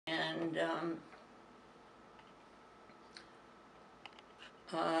And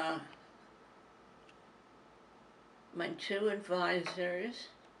my two advisors,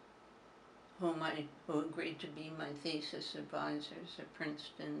 who agreed to be my thesis advisors at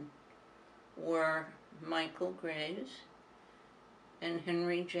Princeton, were Michael Graves and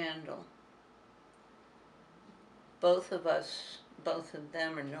Henry Jandal. Both of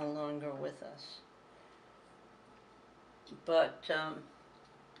them are no longer with us. But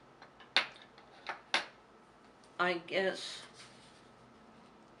I guess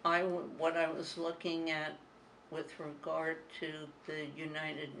what I was looking at with regard to the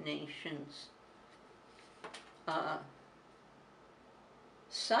United Nations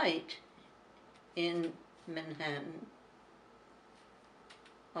site in Manhattan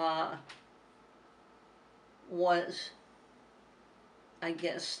was, I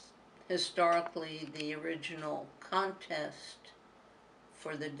guess, historically the original contest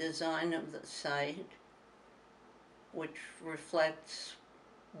for the design of the site, which reflects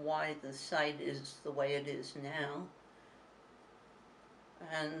why the site is the way it is now.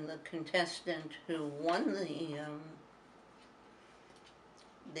 And the contestant who won the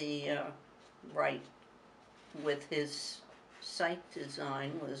right with his site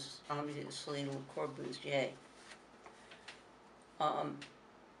design was obviously Le Corbusier.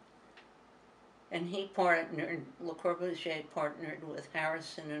 And Le Corbusier partnered with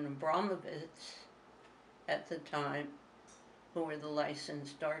Harrison and Abramovitz at the time, who were the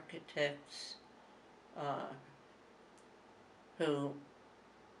licensed architects who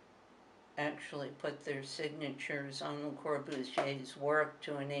actually put their signatures on Le Corbusier's work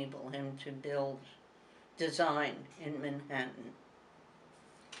to enable him to design in Manhattan.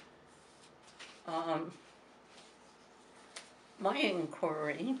 My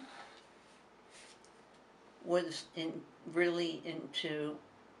inquiry was really into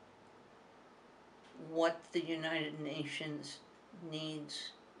what the United Nations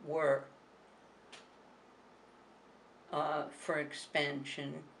needs were for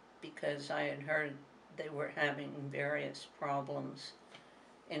expansion, because I had heard they were having various problems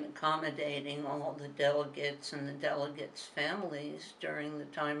in accommodating all the delegates and the delegates' families during the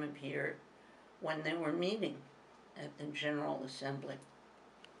time of year when they were meeting at the General Assembly.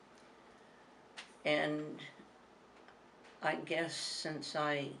 And I guess since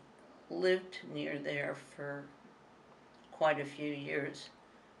I lived near there for quite a few years,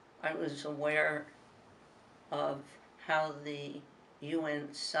 I was aware of how the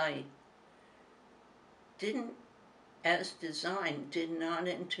UN site as designed, did not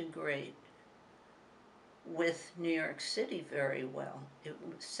integrate with New York City very well. It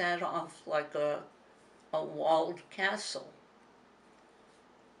sat off like a walled castle.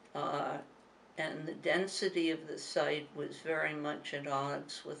 And the density of the site was very much at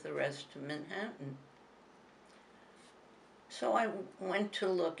odds with the rest of Manhattan. So I went to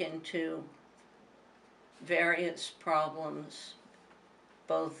look into various problems,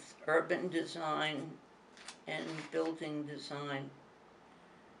 both urban design and building design,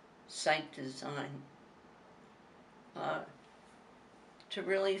 site design, to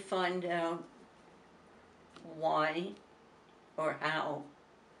really find out why or how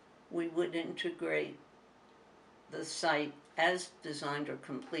we would integrate the site as designed or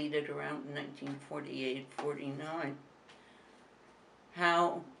completed around 1948-49.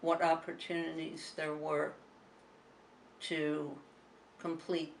 What opportunities there were to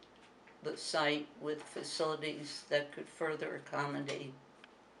complete the site with facilities that could further accommodate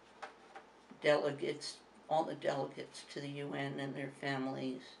delegates, all the delegates to the UN and their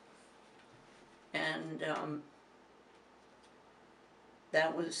families. And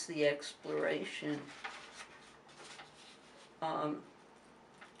that was the exploration. I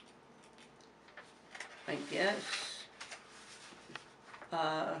guess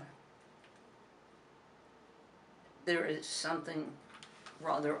there is something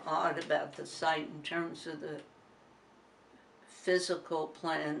rather odd about the site in terms of the physical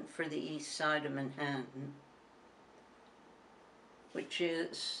plan for the east side of Manhattan, which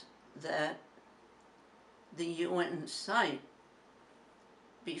is that the UN site,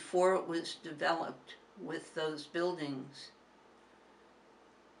 before it was developed with those buildings,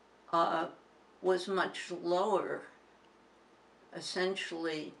 was much lower,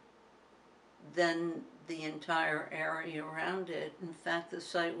 essentially, than the entire area around it. In fact, the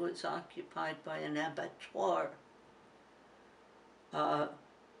site was occupied by an abattoir,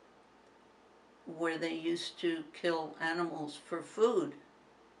 where they used to kill animals for food.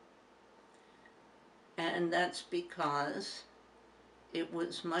 And that's because it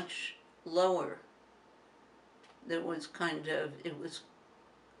was much lower. It was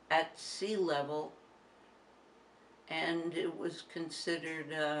at sea level, and it was considered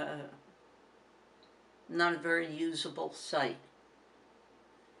not a very usable site.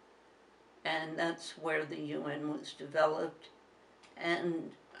 And that's where the UN was developed.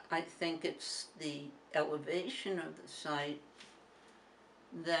 And I think it's the elevation of the site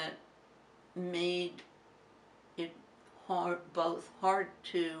that made it both hard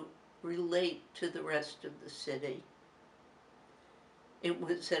to relate to the rest of the city. It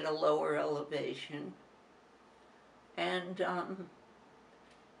was at a lower elevation, and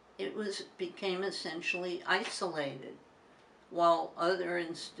became essentially isolated, while other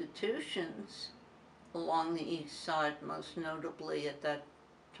institutions along the east side, most notably at that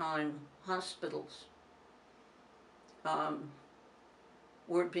time hospitals,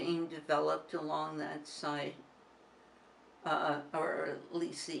 were being developed along that site, or at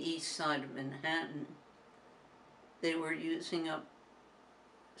least the east side of Manhattan. They were using up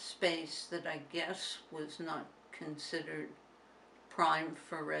space that I guess was not considered prime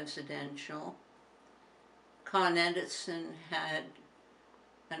for residential. Con Edison had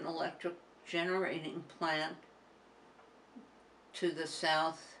an electric generating plant to the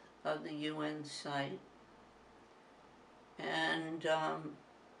south of the UN site, and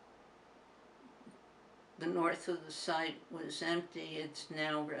the north of the site was empty. It's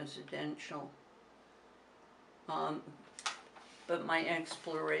now residential. But my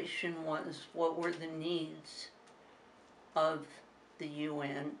exploration was, what were the needs of the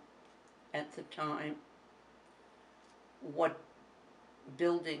UN at the time? What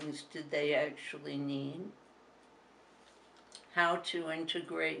buildings did they actually need? How to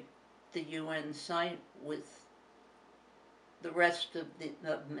integrate the UN site with the rest of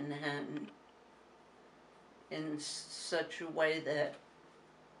Manhattan in such a way that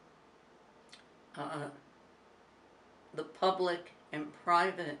the public and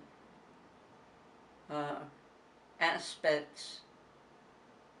private aspects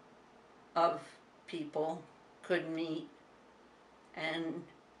of people could meet and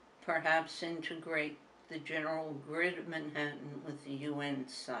perhaps integrate the general grid of Manhattan with the UN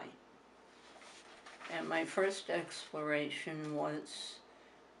site. And my first exploration was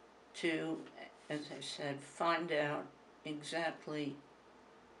to, as I said, find out exactly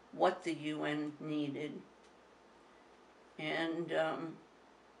what the UN needed. And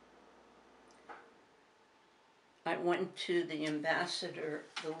I went to the ambassador,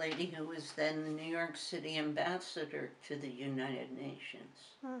 the lady who was then the New York City ambassador to the United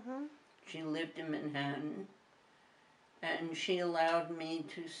Nations. Mm-hmm. She lived in Manhattan, and she allowed me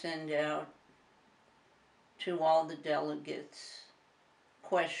to send out to all the delegates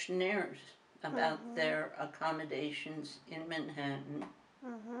questionnaires about their accommodations in Manhattan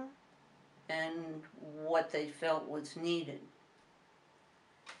and what they felt was needed.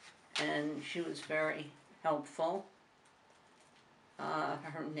 And she was very helpful.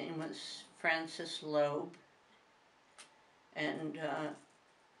 Her name was Frances Loeb, and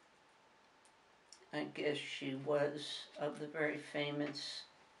I guess she was of the very famous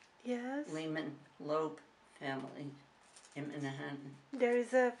Lehman Loeb family in Manhattan. There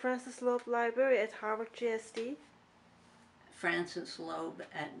is a Frances Loeb Library at Harvard GSD. Frances Loeb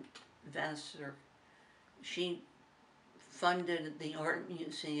at Vassar. She funded the art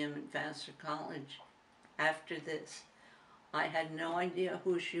museum at Vassar College after this. I had no idea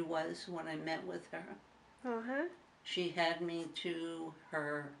who she was when I met with her. She had me to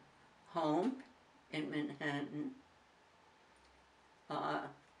her home in Manhattan,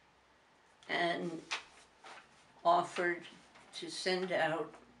 and offered to send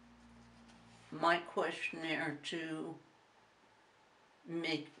out my questionnaire to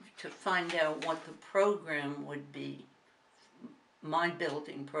find out what the program would be, my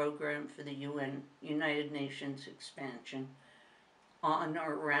building program for the United Nations expansion on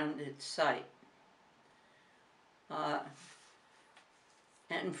or around its site.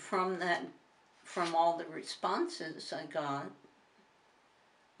 And from all the responses I got,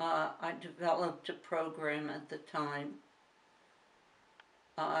 I developed a program at the time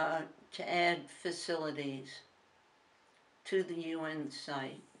to add facilities to the UN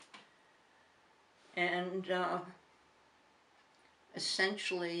site. And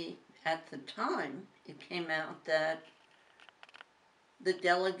essentially, at the time, it came out that the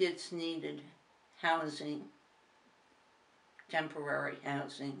delegates needed housing, temporary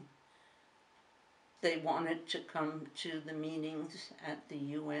housing. They wanted to come to the meetings at the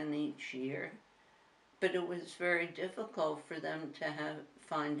UN each year, but it was very difficult for them to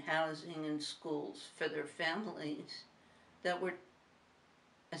find housing and schools for their families that were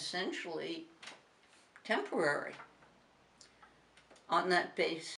essentially temporary. on that basis,